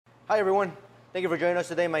Hi everyone, thank you for joining us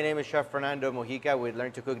today. My name is Chef Fernando Mojica with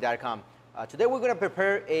LearnToCook.com. Today we're going to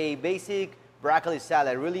prepare a basic broccoli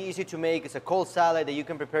salad. Really easy to make. It's a cold salad that you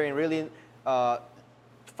can prepare in really 5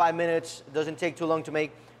 minutes. It doesn't take too long to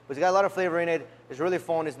make, but it's got a lot of flavor in it. It's really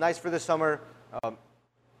fun. It's nice for the summer.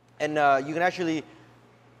 And you can actually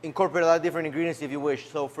incorporate a lot of different ingredients if you wish.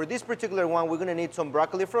 So for this particular one, we're going to need some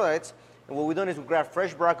broccoli florets. And what we've done is we grab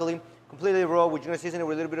fresh broccoli, completely raw. We're going to season it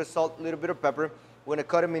with a little bit of salt, a little bit of pepper. We're going to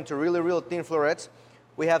cut them into really thin florets.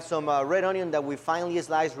 We have some red onion that we finely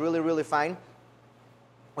sliced really fine.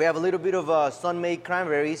 We have a little bit of Sun-Maid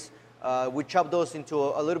cranberries. We chop those into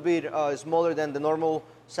a little bit smaller than the normal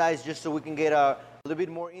size, just so we can get a little bit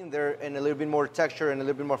more in there and a little bit more texture and a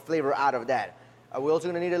little bit more flavor out of that. We're also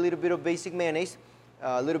going to need a little bit of basic mayonnaise,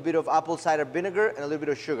 a little bit of apple cider vinegar, and a little bit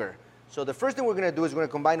of sugar. So the first thing we're going to do is we're going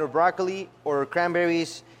to combine our broccoli or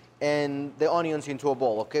cranberries and the onions into a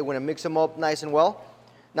bowl. Okay, we're going to mix them up nice and well.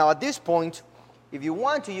 Now at this point, if you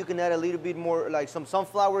want to, you can add a little bit more, like some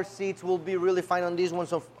sunflower seeds will be really fine on this one,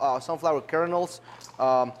 some sunflower kernels,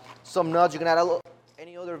 some nuts. You can add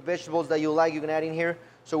any other vegetables that you like, you can add in here.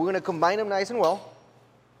 So we're going to combine them nice and well.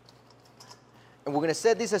 And we're going to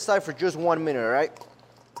set this aside for just 1 minute, all right?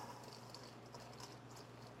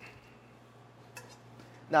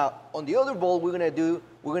 Now, on the other bowl, we're going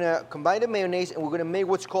to combine the mayonnaise and we're going to make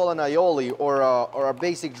what's called an aioli or a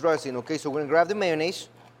basic dressing, okay? So we're going to grab the mayonnaise.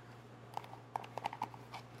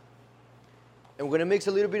 And we're going to mix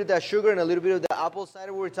a little bit of that sugar and a little bit of the apple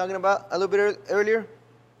cider we were talking about a little bit earlier.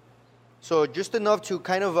 So just enough to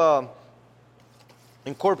kind of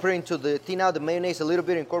incorporate into the thin out the mayonnaise a little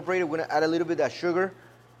bit incorporated. We're going to add a little bit of that sugar.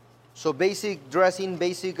 So basic dressing,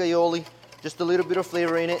 basic aioli, just a little bit of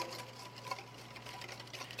flavor in it.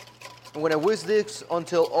 I'm going to whisk this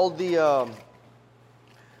until all the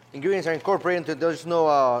ingredients are incorporated until there's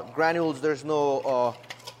no granules, there's no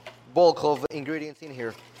bulk of ingredients in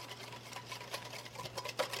here.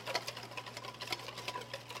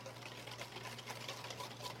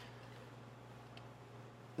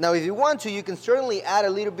 Now if you want to, you can certainly add a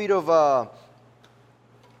little bit of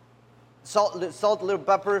salt, a little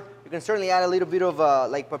pepper. You can certainly add a little bit of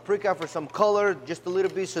like paprika for some color, just a little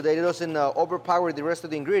bit so that it doesn't overpower the rest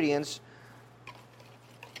of the ingredients.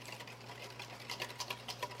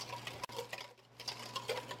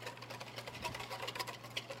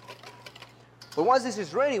 But once this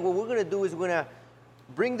is ready, what we're going to do is we're going to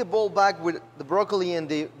bring the bowl back with the broccoli and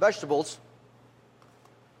the vegetables.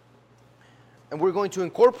 And we're going to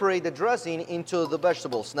incorporate the dressing into the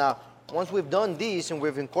vegetables. Now, once we've done this and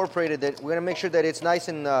we've incorporated it, we're going to make sure that it's nice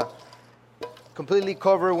and completely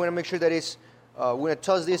covered. We're going to make sure that it's, we're going to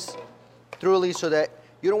toss this thoroughly so that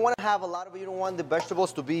you don't want to have a lot of it. You don't want the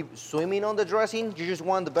vegetables to be swimming on the dressing. You just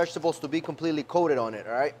want the vegetables to be completely coated on it,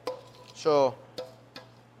 all right? So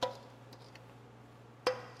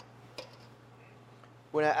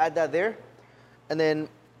we're going to add that there. And then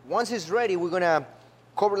once it's ready, we're going to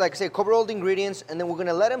cover, like I say, cover all the ingredients, and then we're going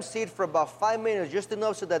to let them sit for about 5 minutes, just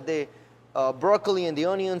enough so that the broccoli and the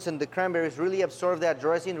onions and the cranberries really absorb that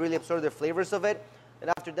dressing, really absorb the flavors of it. And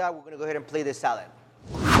after that, we're going to go ahead and plate the salad.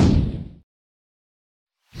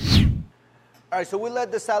 All right, so we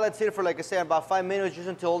let the salad sit for, like I said, about 5 minutes, just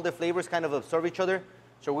until all the flavors kind of absorb each other.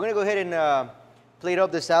 So we're going to go ahead and plate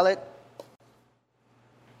up the salad.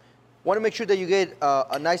 Want to make sure that you get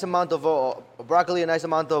a nice amount of broccoli, a nice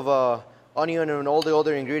amount of onion and all the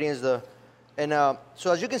other ingredients.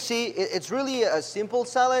 So as you can see, it's really a simple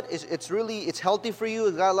salad. It's healthy for you.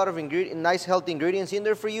 It's got a lot of nice healthy ingredients in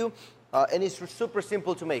there for you, and it's super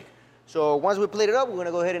simple to make. So once we plate it up, we're going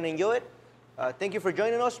to go ahead and enjoy it. Thank you for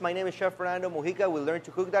joining us. My name is Chef Fernando Mojica with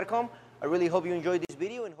LearnToCook.com. I really hope you enjoyed this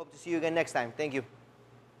video and hope to see you again next time. Thank you.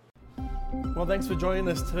 Well, thanks for joining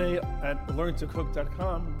us today at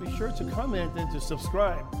LearnToCook.com. Be sure to comment and to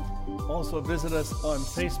subscribe. Also visit us on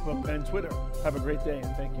Facebook and Twitter. Have a great day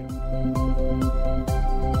and thank you.